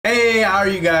Hey, how are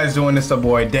you guys doing? It's the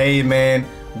boy Dave, man.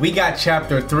 We got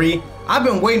chapter 3. I've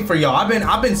been waiting for y'all.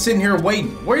 I've been sitting here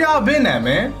waiting. Where y'all been at,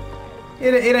 man?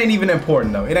 It ain't even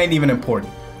important though. It ain't even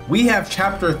important. We have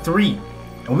chapter 3,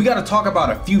 and we got to talk about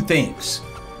a few things.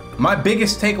 My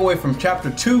biggest takeaway from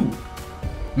chapter 2,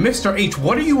 Mr. H,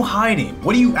 what are you hiding?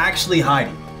 What are you actually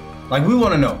hiding? Like, we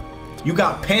want to know. You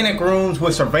got panic rooms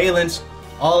with surveillance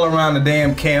all around the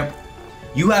damn camp.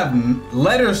 You have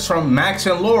letters from Max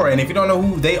and Laura, and if you don't know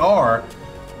who they are,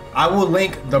 I will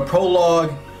link the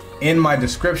prologue in my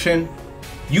description.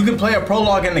 You can play a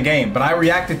prologue in the game, but I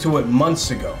reacted to it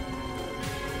months ago.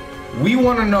 We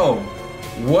want to know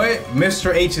what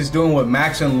Mr. H is doing with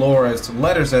Max and Laura's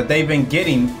letters that they've been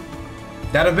getting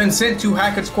that have been sent to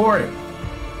Hackett's Quarry.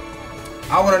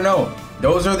 I want to know.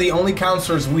 Those are the only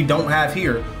counselors we don't have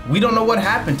here. We don't know what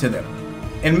happened to them.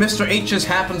 And Mr. H just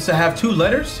happens to have 2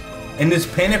 letters in this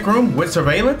panic room with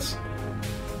surveillance.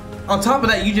 On top of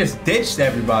that, you just ditched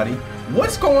everybody.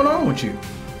 What's going on with you?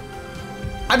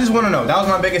 I just want to know. That was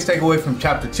my biggest takeaway from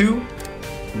chapter 2.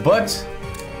 But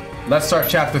let's start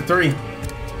chapter 3.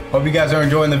 Hope you guys are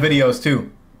enjoying the videos too.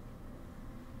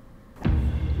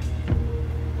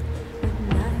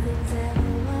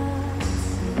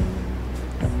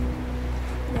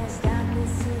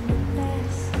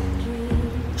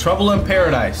 Trouble in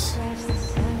Paradise.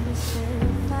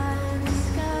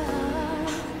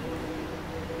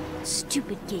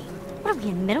 Stupid game. What are we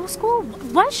in middle school?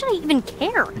 Why should I even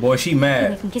care? Boy, she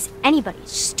mad. I can kiss anybody.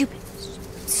 Stupid.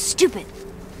 Stupid.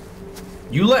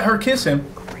 You let her kiss him.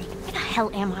 Great. Where the hell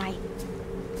am I?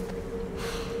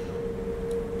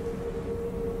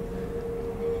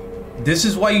 This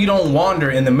is why you don't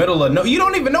wander in the middle of no. You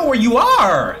don't even know where you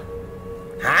are.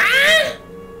 Huh?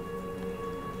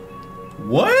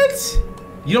 What?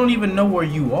 You don't even know where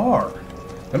you are.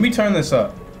 Let me turn this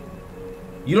up.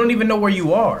 You don't even know where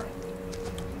you are.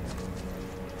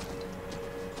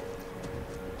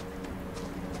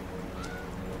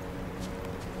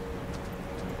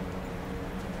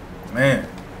 Man.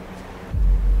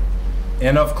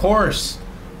 And of course,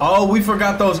 oh, we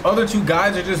forgot those other 2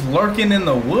 guys are just lurking in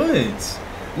the woods.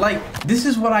 Like, this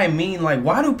is what I mean. Like,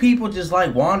 why do people just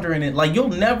like wandering it? Like, you'll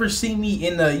never see me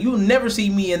in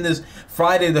this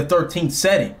Friday the 13th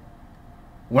setting.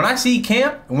 When I see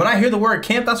camp, when I hear the word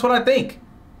camp, that's what I think.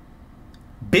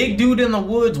 Big dude in the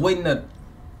woods waiting to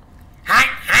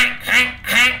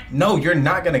No, you're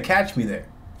not gonna catch me there.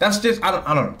 That's just I don't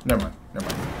know. Never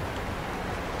mind.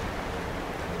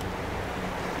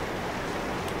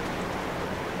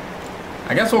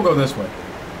 I guess we'll go this way.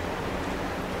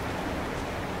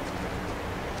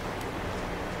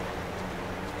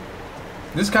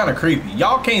 This is kind of creepy.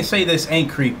 Y'all can't say this ain't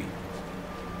creepy.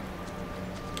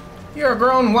 You're a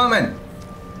grown woman.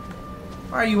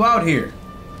 Why are you out here?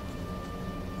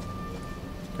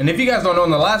 And if you guys don't know,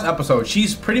 in the last episode, she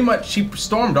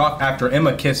stormed off after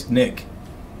Emma kissed Nick.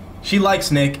 She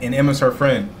likes Nick and Emma's her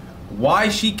friend. Why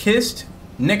she kissed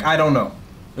Nick, I don't know.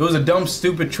 It was a dumb,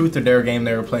 stupid truth or dare game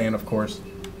they were playing, of course.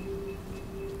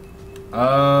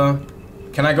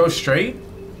 Can I go straight?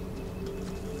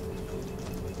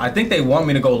 I think they want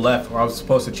me to go left, or I was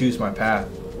supposed to choose my path.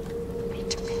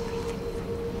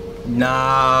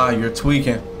 Nah, you're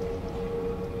tweaking.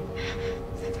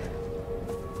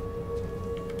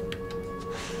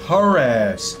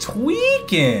 Harass,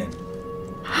 tweaking.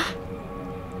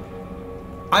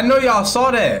 I know y'all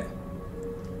saw that.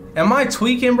 Am I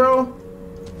tweaking, bro?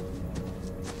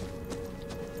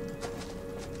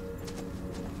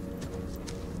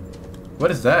 What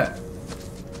is that?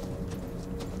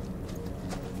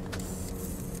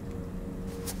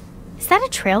 Is that a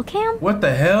trail cam? What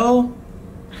the hell?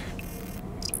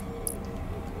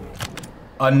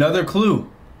 Another clue.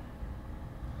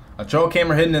 A trail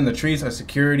camera hidden in the trees, a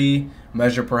security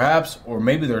measure perhaps, or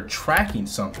maybe they're tracking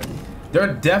something.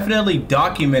 They're definitely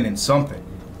documenting something.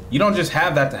 You don't just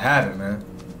have that to have it, man.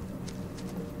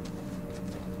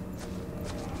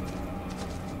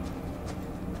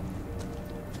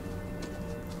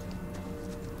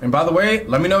 And by the way,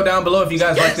 let me know down below if you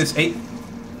guys like this 8.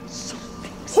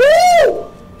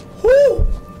 Woo! Woo!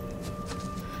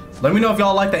 Let me know if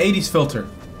y'all like the 80s filter.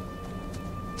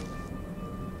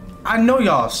 I know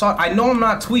y'all saw. I know I'm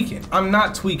not tweaking. I'm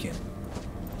not tweaking.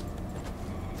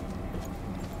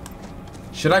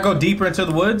 Should I go deeper into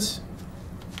the woods?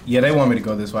 Yeah, they want me to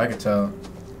go this way. I can tell.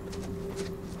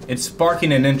 It's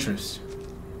sparking an interest.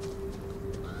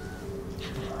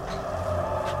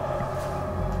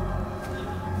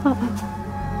 You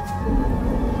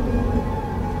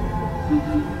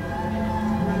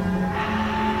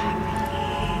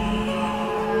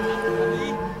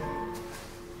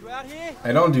out here?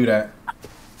 Hey, don't do that.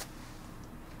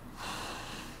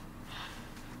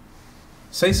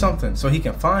 Say something so he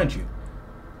can find you.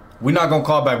 We're not gonna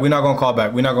call back. We're not gonna call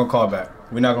back. We're not gonna call back.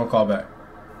 We're not gonna call back.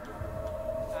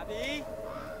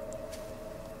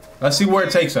 Let's see where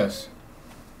it takes us.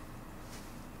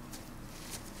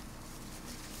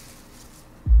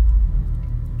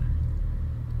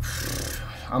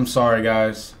 I'm sorry,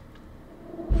 guys.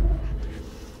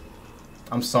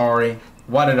 I'm sorry.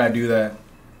 Why did I do that?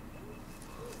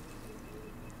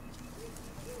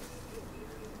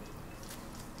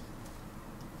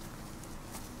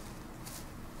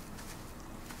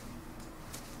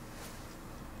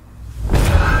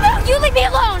 No, you leave me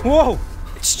alone! Whoa!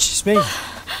 It's just me.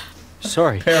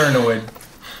 Sorry. Paranoid.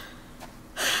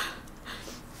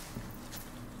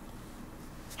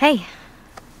 Hey.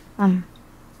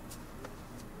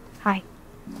 Hi.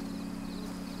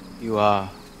 You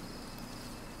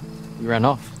ran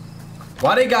off.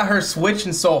 Why they got her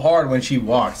switching so hard when she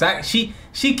walks? She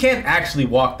can't actually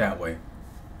walk that way.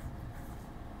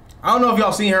 I don't know if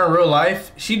y'all seen her in real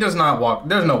life. She does not walk.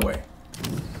 There's no way.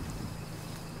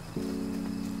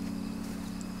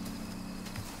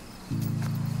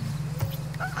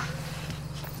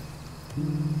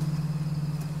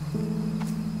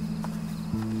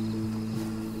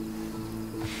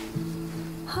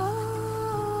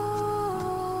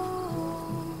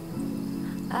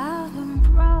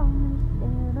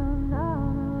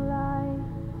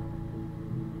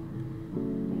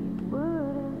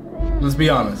 Let's be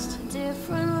honest.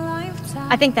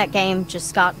 I think that game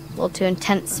just got a little too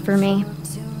intense for me.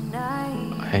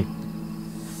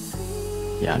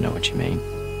 Yeah, I know what you mean.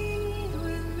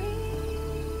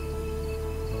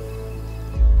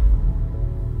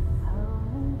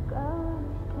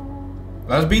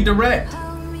 Let's be direct.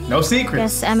 No secrets.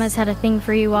 Guess Emma's had a thing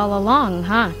for you all along,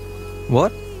 huh?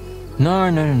 What?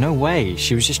 No way.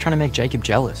 She was just trying to make Jacob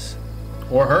jealous.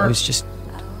 Or her. I was just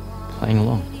playing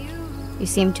along. You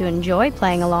seem to enjoy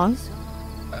playing along.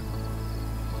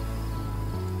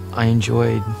 I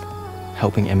enjoyed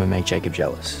helping Emma make Jacob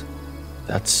jealous.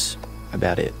 That's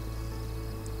about it.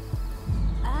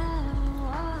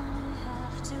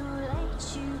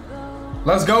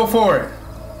 Let's go for it.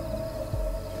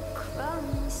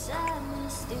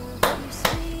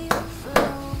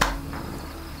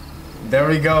 There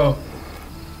we go.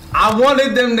 I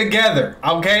wanted them together,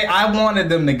 okay? I wanted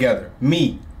them together.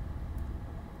 Me.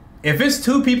 If it's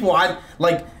two people, I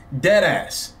like dead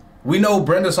ass. We know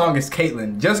Brenda's song is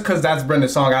Caitlyn. Just because that's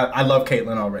Brenda's song, I love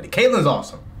Caitlyn already. Caitlyn's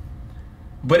awesome.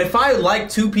 But if I like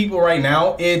two people right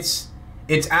now, it's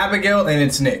Abigail and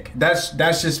it's Nick. That's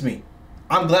just me.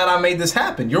 I'm glad I made this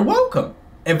happen. You're welcome.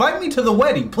 Invite me to the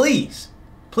wedding, please.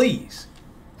 Please.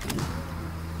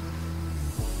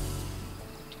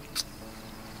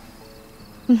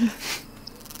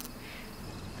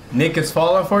 Nick is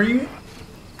falling for you?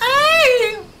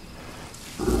 Hey!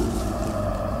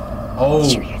 Oh.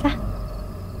 Did you hear that?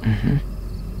 Mm-hmm.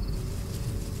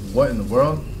 What in the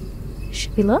world?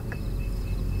 Should we look?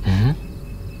 Mm-hmm.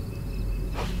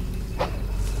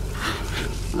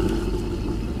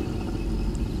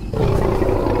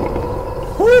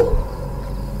 Woo!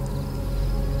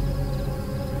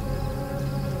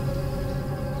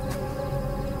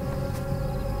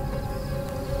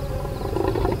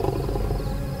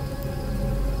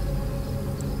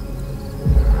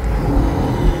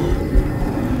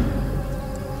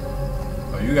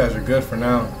 You guys are good for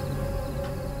now.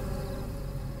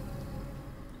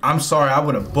 I'm sorry, I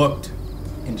would have booked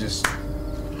and just...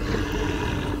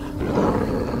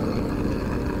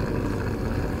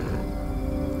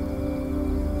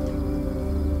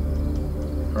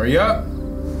 Hurry up.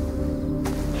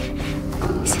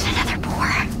 Is it another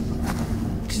boar?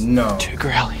 No. Too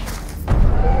growly.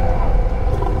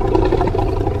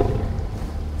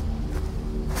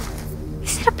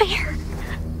 Is it a bear?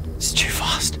 It's too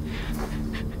fast.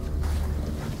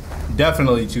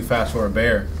 Definitely too fast for a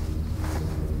bear.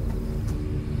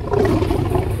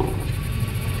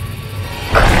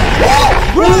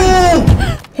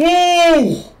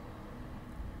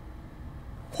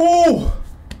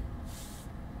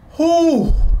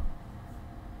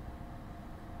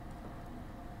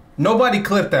 Nobody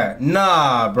clip that.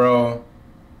 Nah, bro.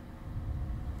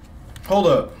 Hold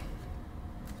up.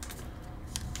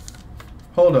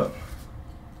 Hold up.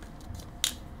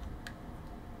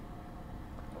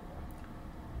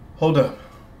 Hold up.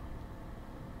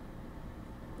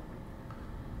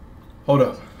 Hold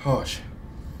up. Oh shit.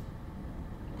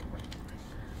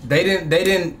 They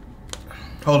didn't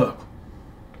hold up.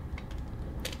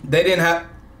 They didn't have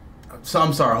so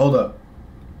I'm sorry, hold up.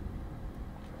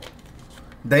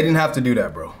 They didn't have to do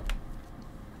that, bro.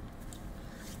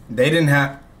 They didn't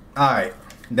have alright.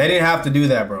 They didn't have to do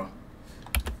that, bro.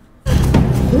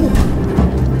 Ooh.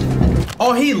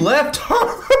 Oh, he left her.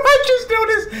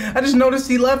 I just noticed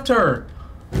he left her.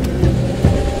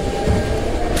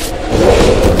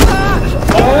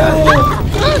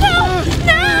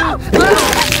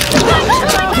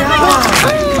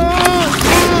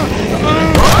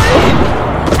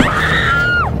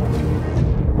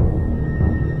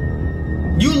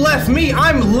 You left me.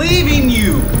 I'm leaving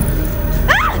you.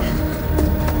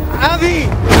 Abby!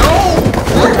 No.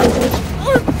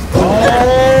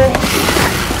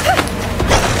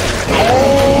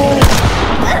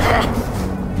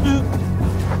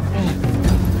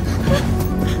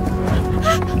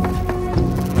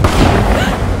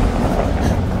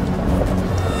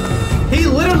 He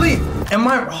literally.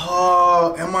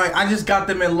 I just got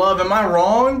them in love. Am I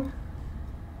wrong?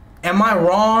 Am I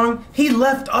wrong? He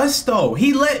left us though.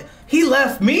 He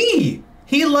left me.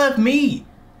 He left me.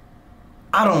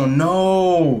 I don't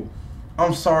know.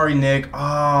 I'm sorry, Nick.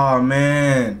 Oh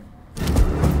man.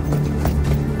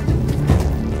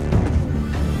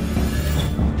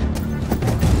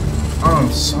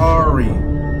 I'm sorry.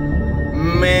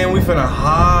 Man, we finna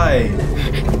hide.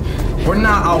 We're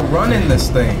not outrunning this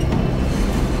thing.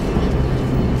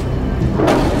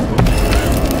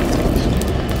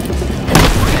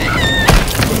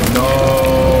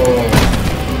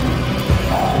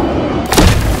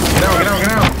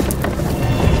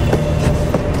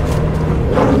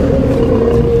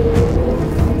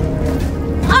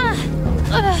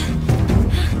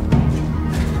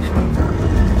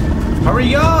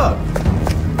 Hurry up!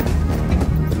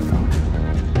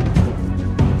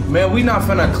 Man, we not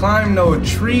finna climb no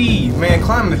tree. Man,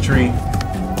 climb the tree.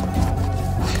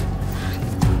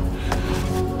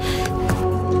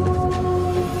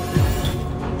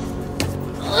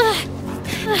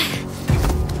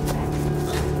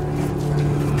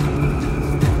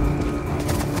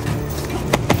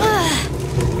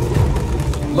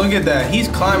 Look at that. He's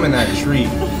climbing that tree.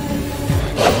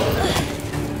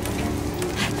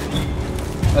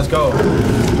 Let's go.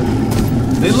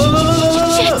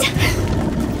 Look.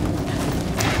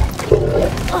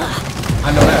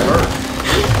 I know that hurt.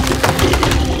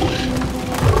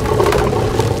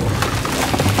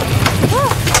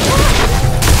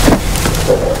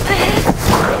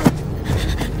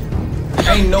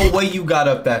 Ain't no way you got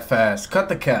up that fast. Cut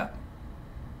the cap.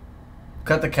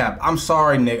 Cut the cap. I'm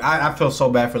sorry, Nick. I feel so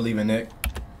bad for leaving Nick.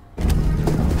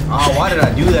 Oh, why did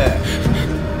I do that?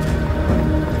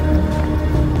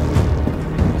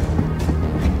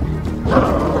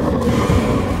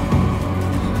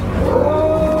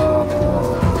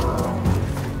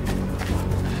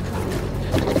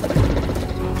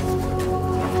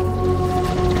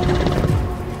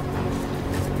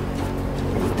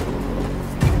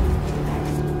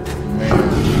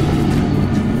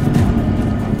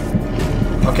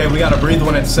 Okay, we gotta breathe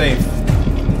when it's safe.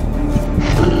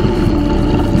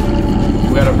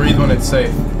 We gotta breathe when it's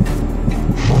safe.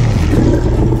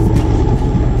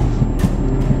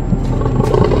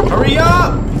 Hurry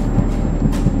up!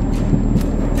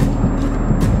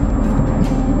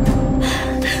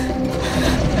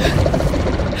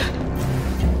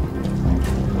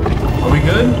 Are we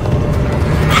good?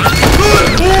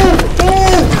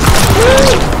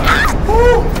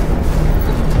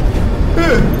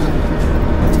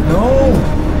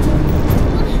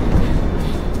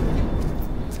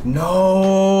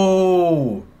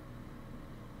 No,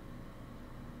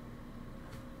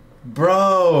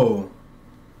 bro.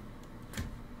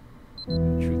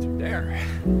 Truth or dare?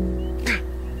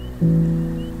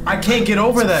 I can't get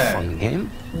over that. Fun game.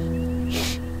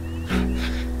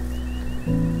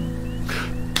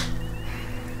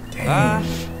 Damn. I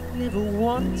never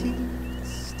wanted to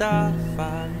start a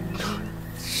fire.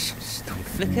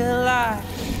 Flicker like a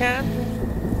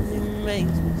candle, it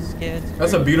makes me scared.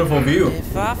 That's a beautiful view.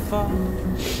 If I fall,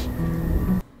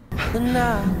 then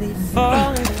I'll be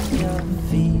falling at your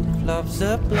feet. Love's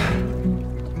a blade,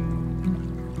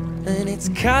 and it's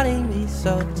cutting me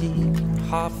so deep.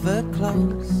 Half a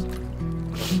close,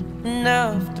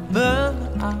 enough to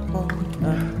burn. I won't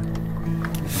know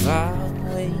if I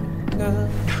wake up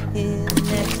here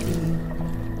next to you.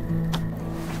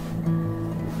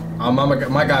 Oh,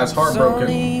 my guy's heartbroken.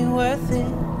 It's only worth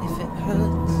it if it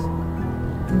hurts.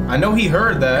 I know he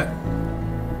heard that.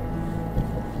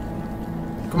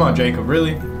 Come on, Jacob,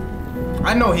 really?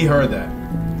 I know he heard that.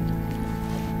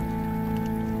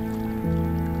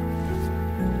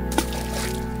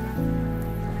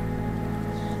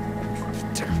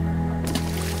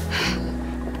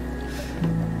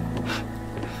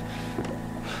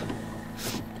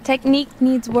 Technique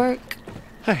needs work.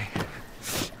 Hey.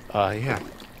 Yeah.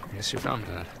 I guess you found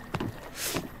that.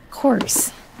 Of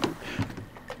course.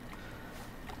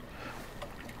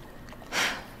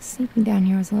 Sleeping down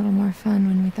here was a little more fun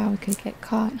when we thought we could get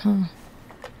caught, huh?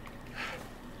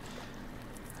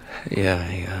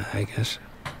 Yeah, I guess.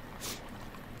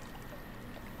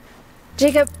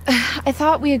 Jacob, I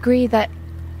thought we agreed that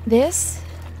this,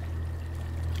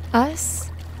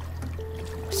 us,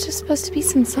 was just supposed to be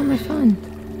some summer fun.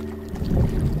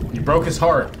 You broke his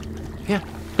heart. Yeah.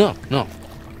 No.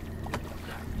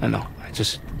 I know.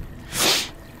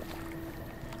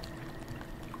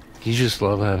 You just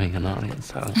love having an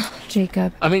audience, huh?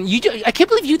 Jacob. I mean, I can't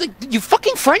believe you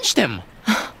fucking Frenched him.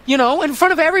 You know, in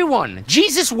front of everyone.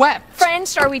 Jesus wept.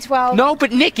 French, are we 12? No,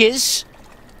 but Nick is.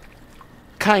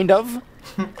 Kind of.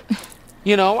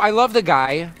 You know, I love the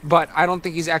guy, but I don't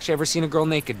think he's actually ever seen a girl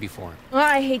naked before. Well,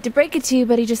 I hate to break it to you,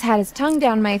 but he just had his tongue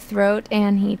down my throat,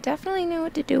 and he definitely knew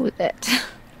what to do with it.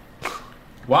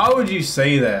 Why would you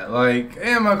say that? Like,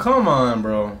 Emma, come on,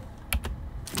 bro.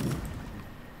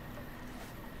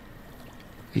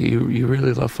 You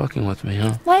really love fucking with me,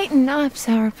 huh? Lighten up,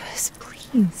 Sourpuss,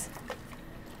 please.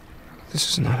 This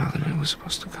is not how the night was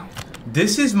supposed to go.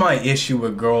 This is my issue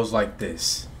with girls like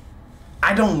this.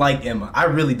 I don't like Emma. I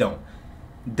really don't.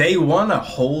 They want to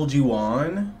hold you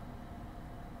on.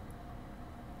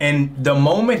 And the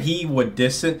moment he would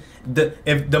if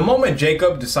the moment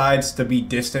Jacob decides to be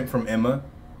distant from Emma,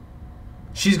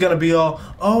 she's going to be all,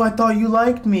 oh, I thought you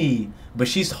liked me. But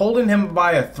she's holding him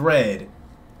by a thread.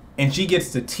 And she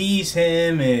gets to tease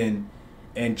him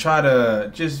and try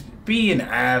to just be an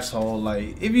asshole.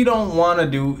 Like, if you don't want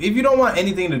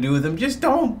anything to do with him, just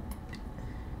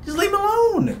leave him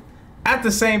alone. At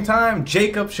the same time,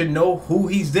 Jacob should know who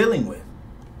he's dealing with.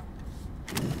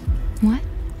 What?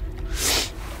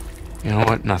 You know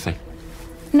what? Nothing.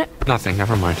 No. Nothing.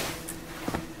 Never mind.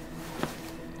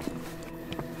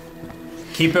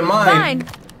 Keep in mind,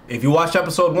 Fine. if you watch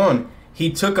episode 1, he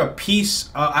took a piece.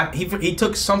 He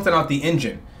took something out the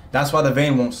engine. That's why the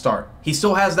van won't start. He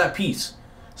still has that piece.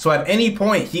 So at any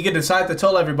point, he could decide to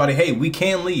tell everybody, hey, we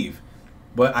can leave.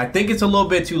 But I think it's a little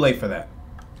bit too late for that.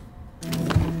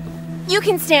 You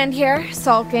can stand here,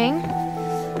 sulking,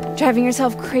 driving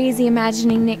yourself crazy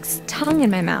imagining Nick's tongue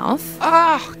in my mouth.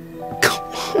 Ah!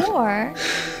 Come on. Or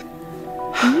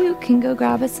you can go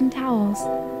grab us some towels.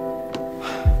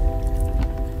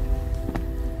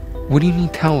 What do you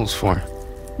need towels for?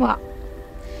 Well,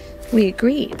 we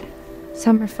agreed.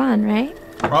 Summer fun, right?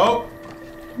 Oh!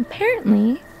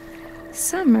 Apparently,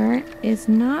 summer is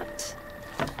not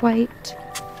quite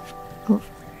over.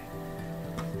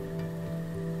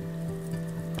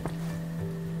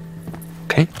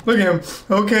 Okay. Look at him.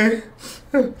 Okay.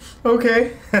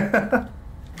 Okay.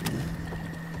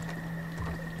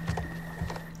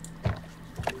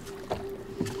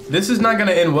 This is not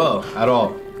gonna end well at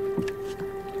all.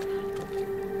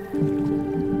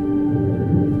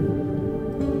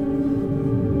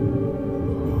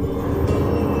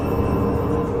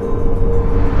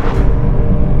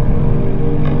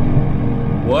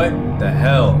 What the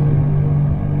hell?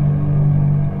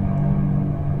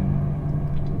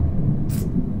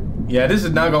 Yeah, this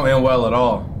is not gonna end well at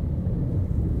all.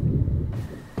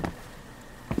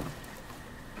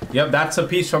 Yep, that's a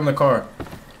piece from the car.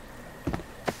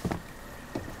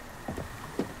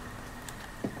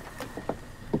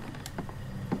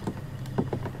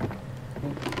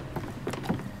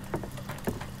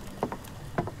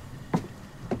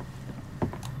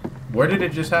 Where did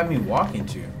it just have me walking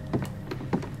to?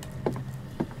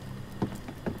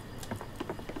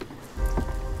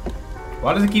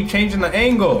 Why does it keep changing the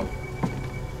angle?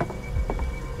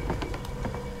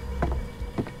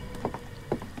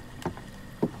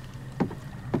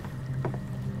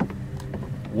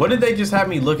 What did they just have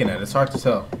me looking at? It's hard to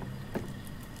tell.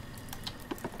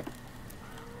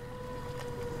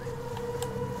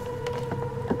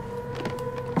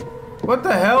 What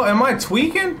the hell? Am I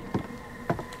tweaking?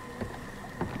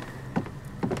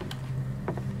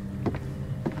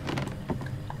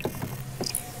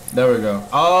 There we go.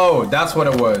 Oh, that's what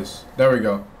it was. There we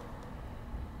go.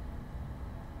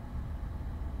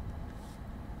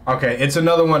 Okay, it's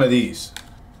another one of these.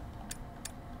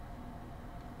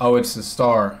 Oh, it's the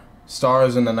star.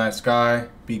 Stars in the night sky,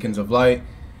 beacons of light,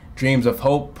 dreams of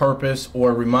hope, purpose, or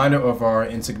a reminder of our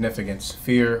insignificance,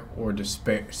 fear or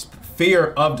despair.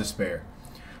 Fear of despair.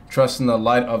 Trust in the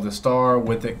light of the star.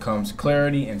 With it comes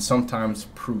clarity and sometimes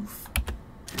proof.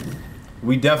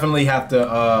 We definitely have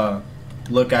to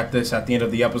look at this at the end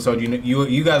of the episode.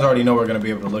 You guys already know we're gonna be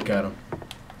able to look at them.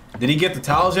 Did he get the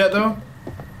towels yet, though?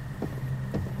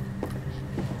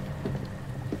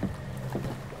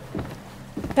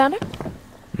 Found her?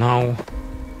 No.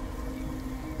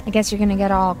 I guess you're gonna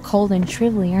get all cold and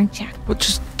shrivelly, aren't you? Well,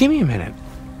 just give me a minute.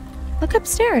 Look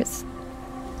upstairs.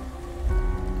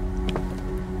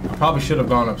 probably should have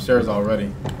gone upstairs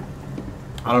already.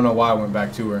 I don't know why I went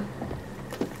back to her.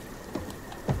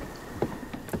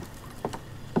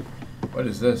 What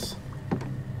is this?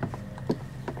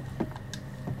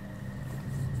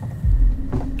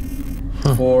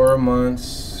 Huh. 4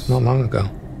 months. Not long ago.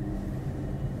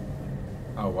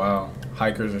 Oh wow.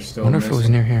 Hikers are still I wonder missing. if it was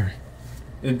near here.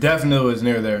 It definitely was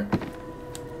near there.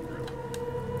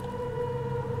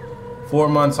 4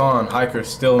 months on, hikers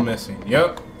still missing.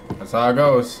 Yep. That's how it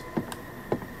goes.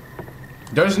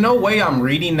 There's no way I'm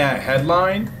reading that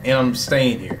headline and I'm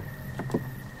staying here.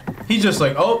 He's just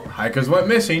like, oh, hikers went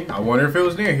missing. I wonder if it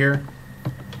was near here.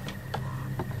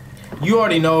 You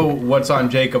already know what's on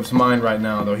Jacob's mind right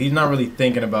now, though. He's not really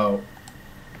thinking about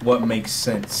what makes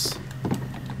sense.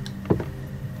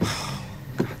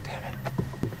 God damn it.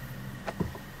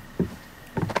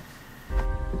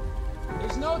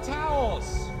 There's no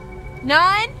towels.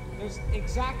 None? There's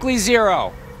exactly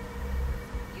 0.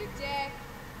 You dick.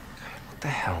 What the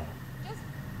hell? Just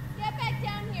get back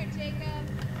down here, Jacob.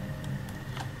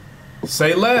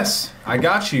 Say less. I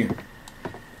got you.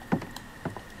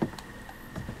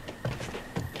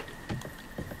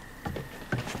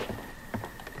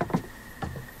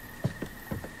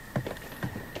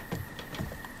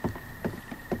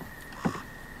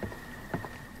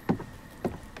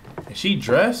 Is she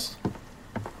dressed?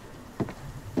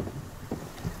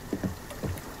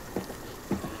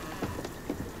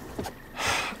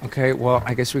 Okay, well,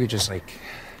 I guess we could just, like,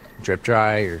 drip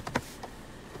dry, or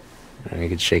you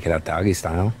could shake it out doggy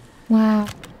style. Wow.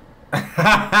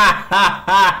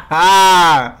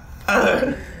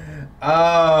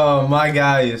 Oh, my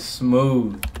guy is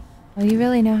smooth. Well, you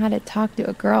really know how to talk to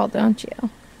a girl, don't you?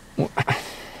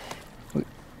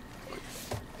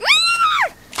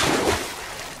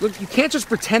 Look, you can't just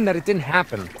pretend that it didn't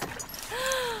happen.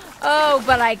 Oh,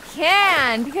 but I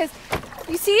can, because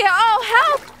you see, oh,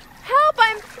 help! Help,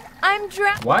 I'm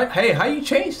drowning. What? Hey, how you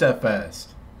change that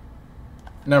fast?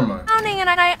 Never mind. And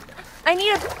I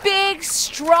need a big,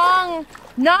 strong,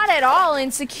 not at all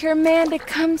insecure man to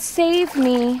come save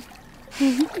me.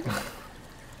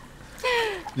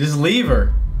 Just leave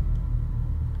her.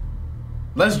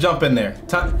 Let's jump in there.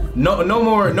 No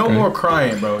more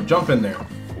crying, bro. Jump in there.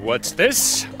 What's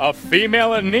this? A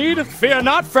female in need? Fear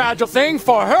not, fragile thing,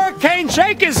 for Hurricane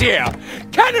Jake is here!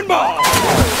 Cannonball!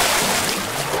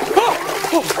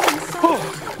 Cold.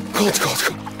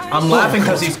 I'm laughing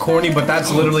because he's corny, but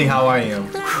that's literally how I am.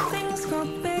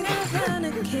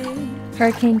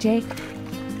 Hurricane Jake.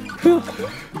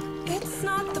 It's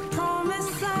not the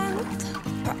promised land,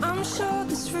 but I'm sure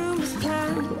this room is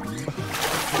planned.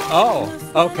 Oh,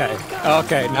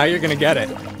 okay, now you're gonna get it.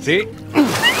 See?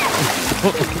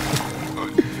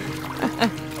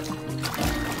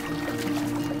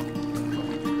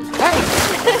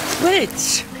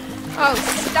 Wait! Oh,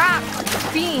 stop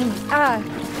being,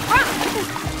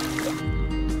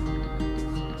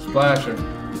 Splasher.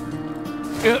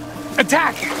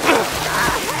 Attack!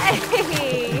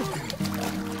 Hey!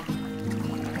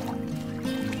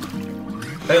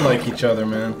 They like each other,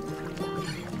 man.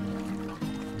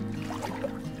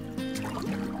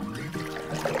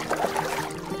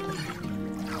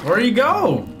 Where'd he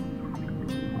go?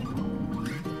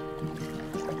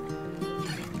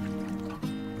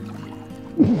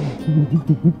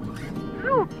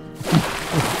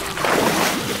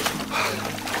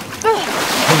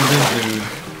 Who's this dude?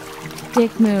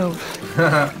 Dick move.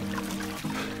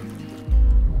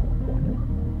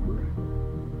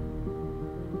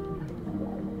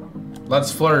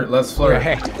 Let's flirt.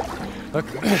 Hey, look,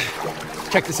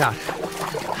 check this out.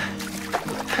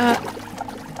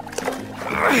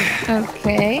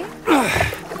 Okay.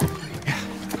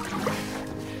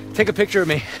 Take a picture of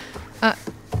me.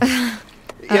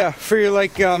 Yeah, for your,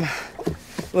 like,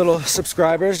 little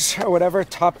subscribers or whatever.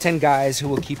 Top 10 guys who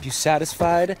will keep you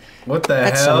satisfied What the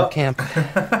at hell? summer camp.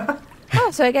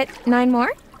 Oh, so I get 9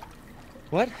 more?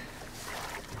 What?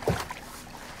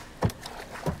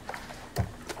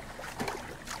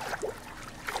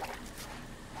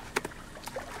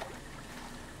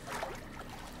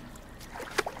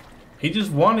 He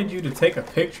just wanted you to take a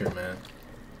picture, man.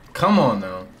 Come on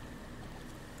now.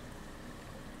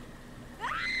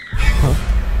 Huh?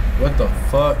 What the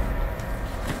fuck?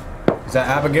 Is that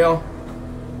Abigail?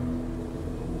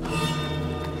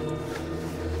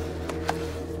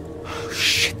 Oh,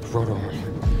 shit, rotor.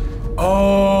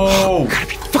 Oh! You gotta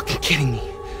be fucking kidding me.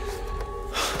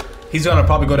 He's gonna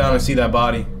probably go down and see that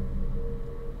body.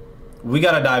 We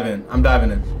gotta dive in. I'm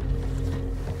diving in.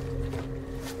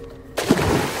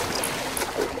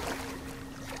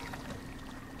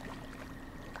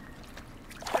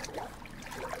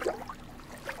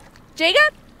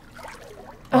 Jacob?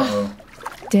 Uh-oh.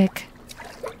 Dick.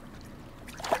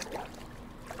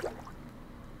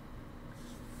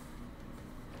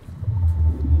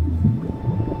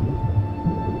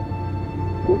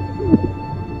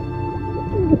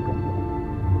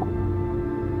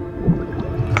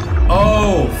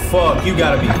 Oh, fuck. You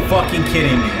gotta be fucking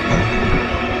kidding me.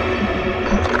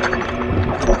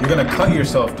 You're gonna cut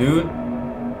yourself, dude.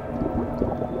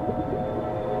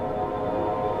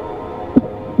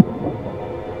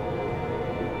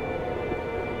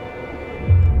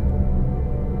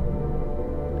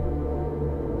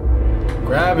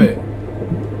 Grab it.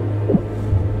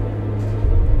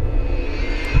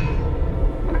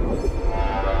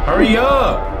 Hurry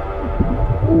up.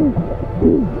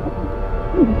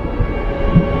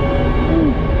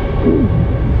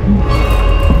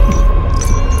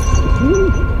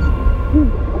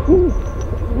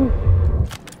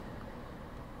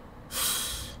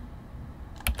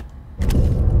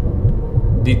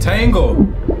 Detangle.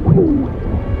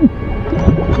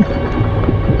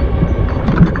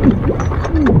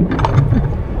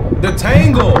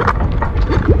 Detangle.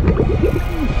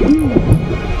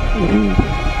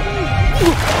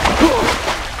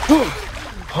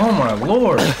 Oh my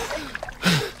lord.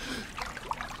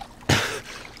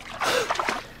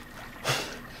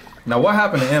 Now what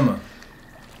happened to Emma?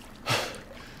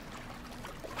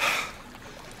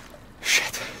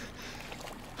 Shit.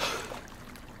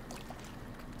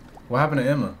 What happened to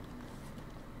Emma?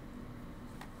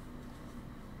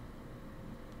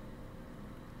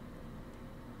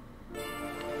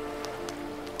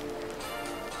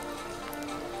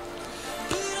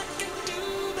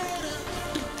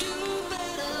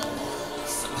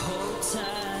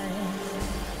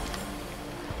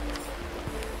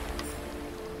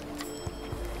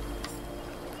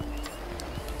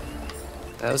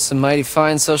 That was some mighty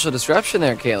fine social disruption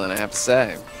there, Kaylin, I have to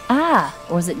say. Ah,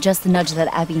 or was it just the nudge that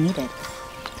Abby needed?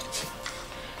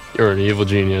 You're an evil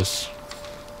genius.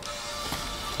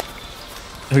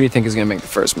 Who do you think is gonna make the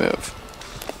first move?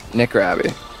 Nick or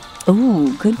Abby?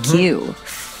 Ooh, good cue.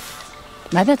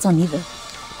 My bet's on neither.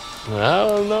 I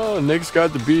don't know. Nick's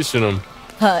got the beast in him.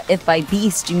 If by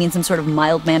beast you mean some sort of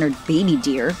mild-mannered baby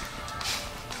deer.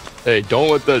 Hey, don't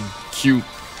let that cute,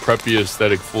 preppy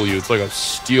aesthetic fool you. It's like a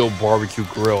steel barbecue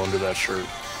grill under that shirt.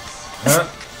 Huh?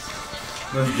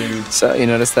 This dude. So, you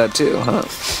noticed that too, huh?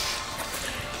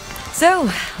 So,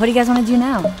 what do you guys want to do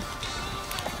now?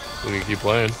 We can keep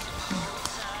playing.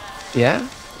 Yeah?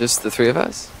 Just the three of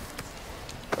us?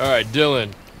 Alright,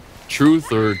 Dylan.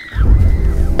 Truth or...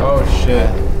 Oh shit.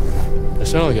 That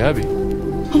sounded like Abby.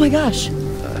 Oh my gosh.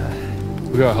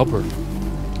 We gotta help her.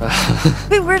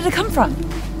 Wait, where did it come from?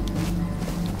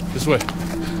 This way.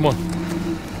 Come on.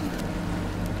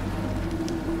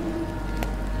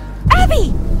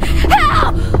 Abby!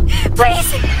 Help!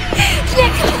 Please!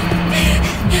 Nick!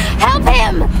 Help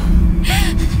him!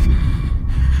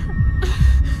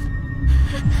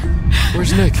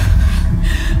 Where's Nick?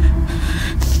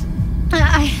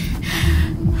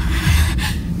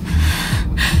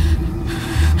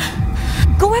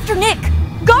 Go after Nick!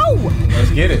 Go!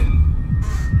 Let's get it.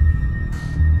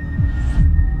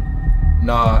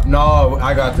 Nah, no,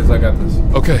 I got this, I got this.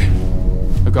 Okay.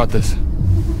 I got this.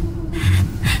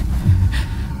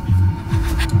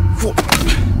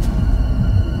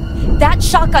 That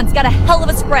shotgun's got a hell of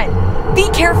a spread. Be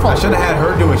careful. I should have had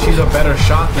her do it. She's a better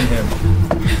shot than him.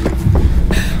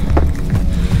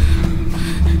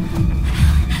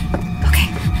 Okay,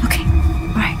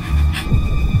 all right.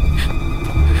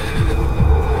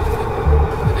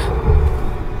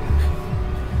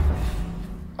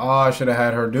 Oh, I should have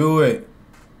had her do it.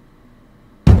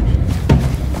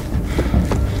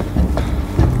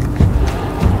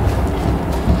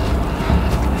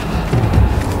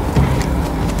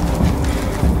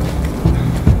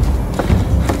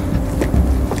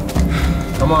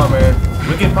 Come on, man.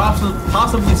 We can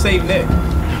possibly save Nick.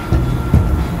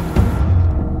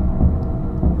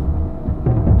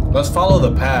 Let's follow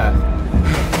the path.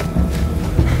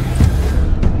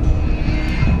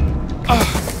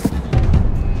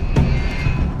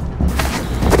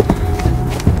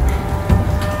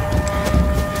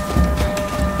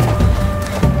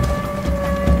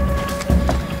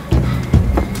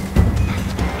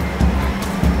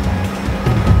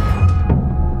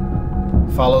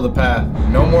 Follow the path.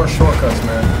 No more shortcuts,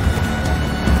 man.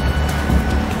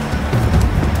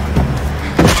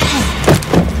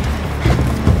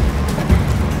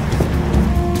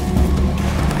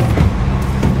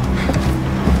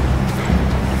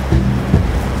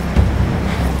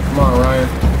 Come on, Ryan.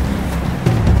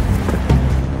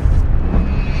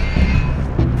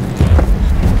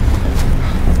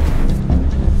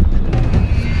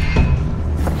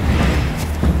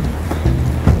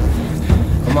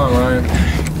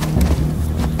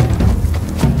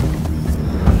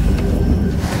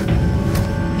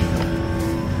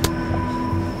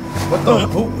 What the?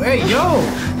 Who? Hey, yo!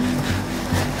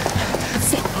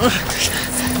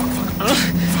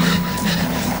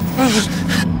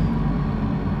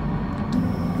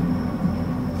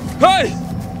 Hey!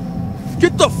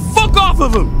 Get the fuck off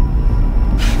of him!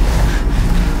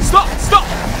 Stop! Stop!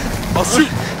 I'll shoot!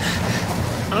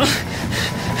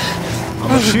 I'm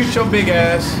gonna shoot your big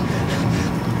ass.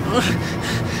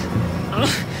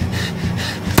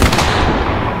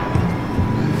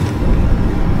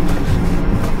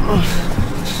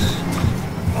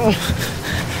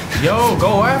 Yo,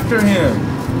 go after him.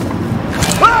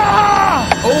 Ah!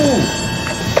 Oh!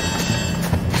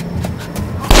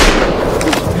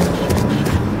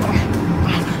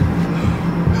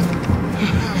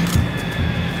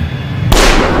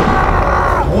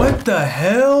 What the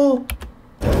hell?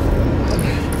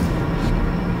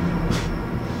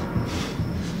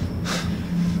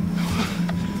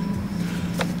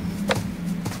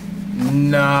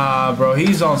 Nah, bro,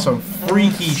 he's on some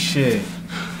freaky shit.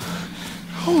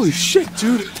 Holy shit,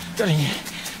 dude. Gotta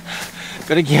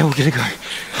get, we gotta go.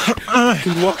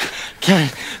 Can you walk?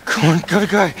 Come on, gotta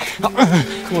go. Come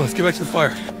on, let's get back to the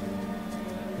fire.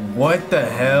 What the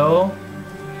hell?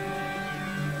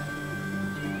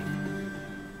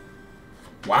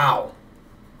 Wow.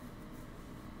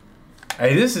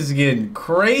 Hey, this is getting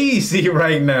crazy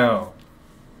right now.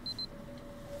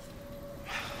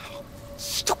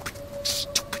 Stupid,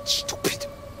 stupid, stupid.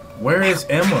 Where is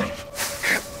Emma?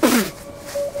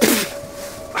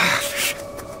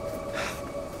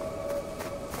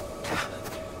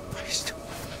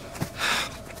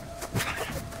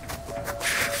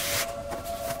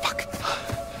 Fuck.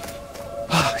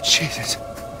 Oh, Jesus.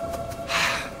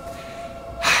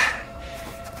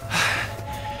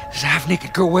 There's a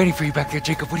half-naked girl waiting for you back there,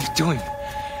 Jacob. What are you doing?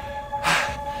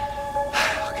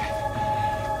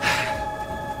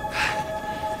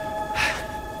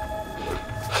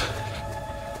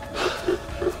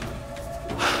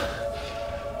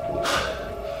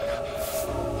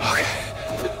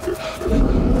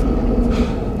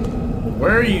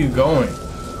 Where are you going?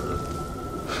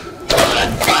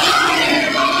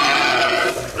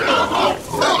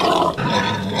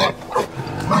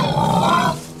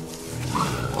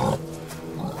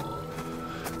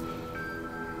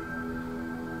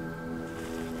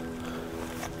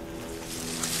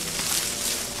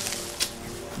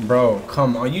 Bro,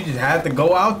 come on. You just had to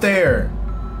go out there.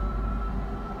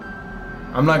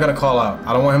 I'm not gonna call out.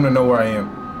 I don't want him to know where I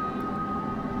am.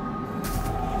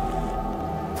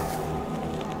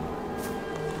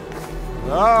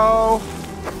 Hello?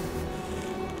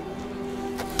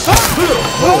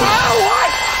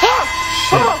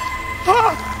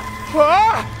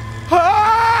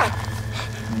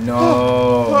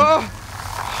 No.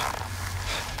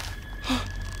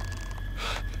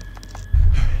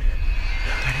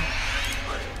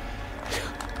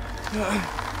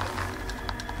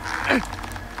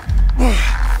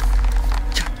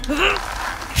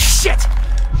 Shit!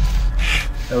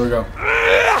 There we go.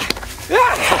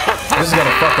 This is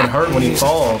gonna fucking hurt when he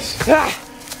falls. Fuck!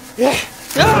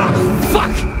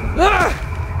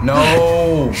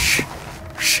 No.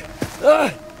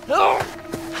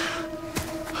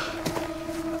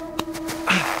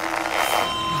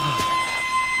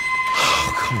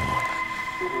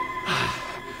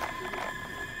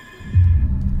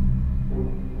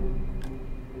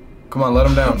 Come on, let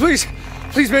him down. Please,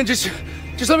 please, man, just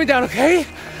let me down, okay?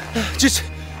 Just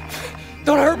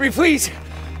don't hurt me, please.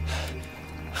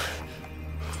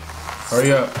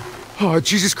 Hurry up. Oh,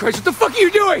 Jesus Christ, what the fuck are you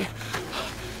doing?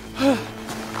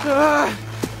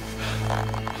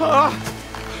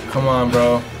 Come on,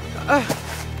 bro.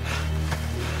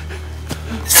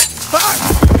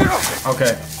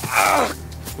 Okay.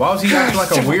 Why was he acting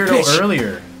like a weirdo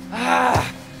earlier?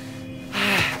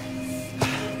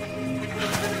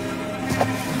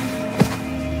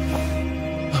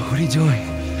 What are you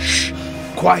doing? Shh.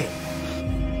 Quiet.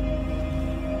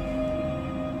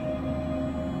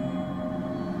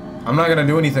 I'm not gonna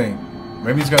do anything.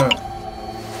 Maybe he's gonna...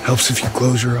 Helps if you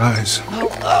close your eyes.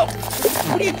 Oh,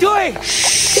 what are you doing?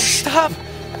 Shh. Stop.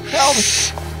 Help.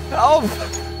 Help.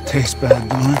 Tastes bad,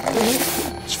 don't it?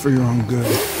 It's for your own good.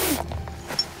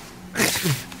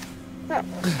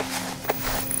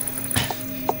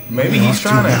 Maybe he's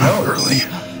trying to help. Early.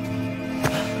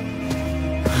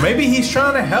 Maybe he's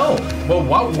trying to help. But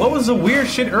what was the weird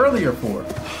shit earlier for?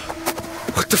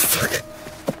 What the fuck?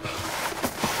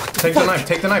 Take the knife,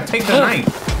 take the knife, take the knife.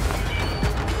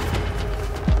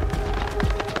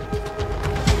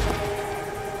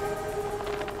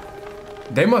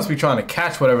 They must be trying to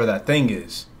catch whatever that thing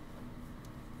is.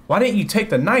 Why didn't you take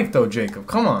the knife though, Jacob?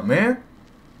 Come on, man.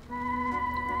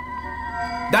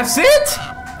 That's it?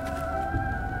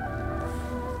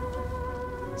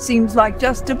 Seems like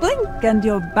just a blink and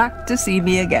you're back to see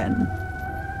me again.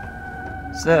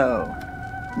 So,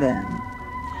 then,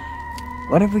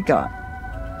 what have we got?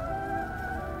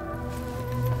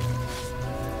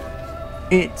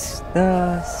 It's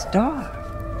the star.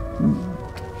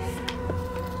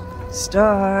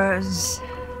 Stars.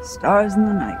 Stars in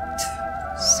the night.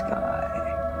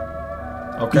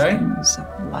 Sky. Okay. Dreams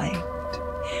of light.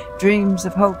 Dreams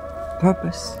of hope,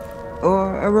 purpose,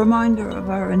 or a reminder of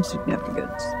our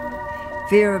insignificance.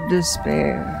 Fear of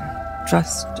despair.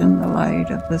 Trust in the light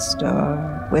of the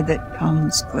star. With it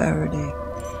comes clarity.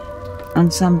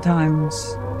 And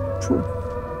sometimes truth.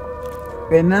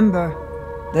 Remember,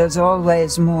 there's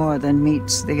always more than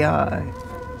meets the eye.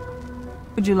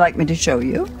 Would you like me to show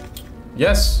you?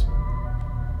 Yes.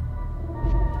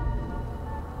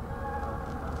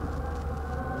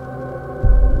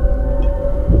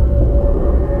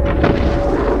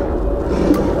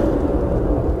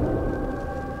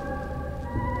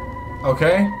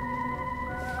 Okay.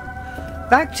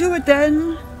 Back to it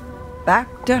then.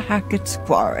 Back to Hackett's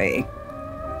Quarry.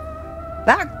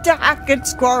 Back to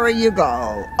Hackett's Quarry you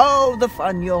go. Oh, the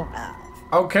fun you'll have.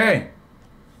 Okay.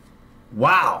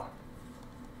 Wow.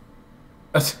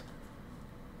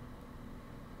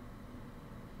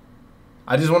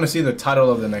 I just want to see the title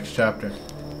of the next chapter.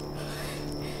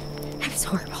 That was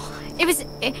horrible. It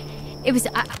was.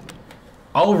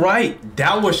 All right,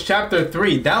 that was chapter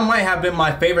 3. That might have been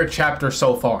my favorite chapter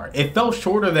so far. It felt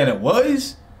shorter than it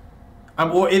was.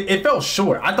 Well, it felt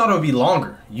short. I thought it would be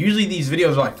longer. Usually these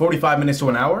videos are like 45 minutes to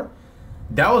an hour.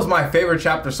 That was my favorite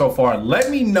chapter so far. Let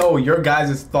me know your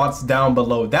guys' thoughts down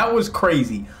below. That was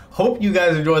crazy. Hope you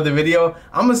guys enjoyed the video.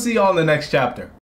 I'm going to see y'all in the next chapter.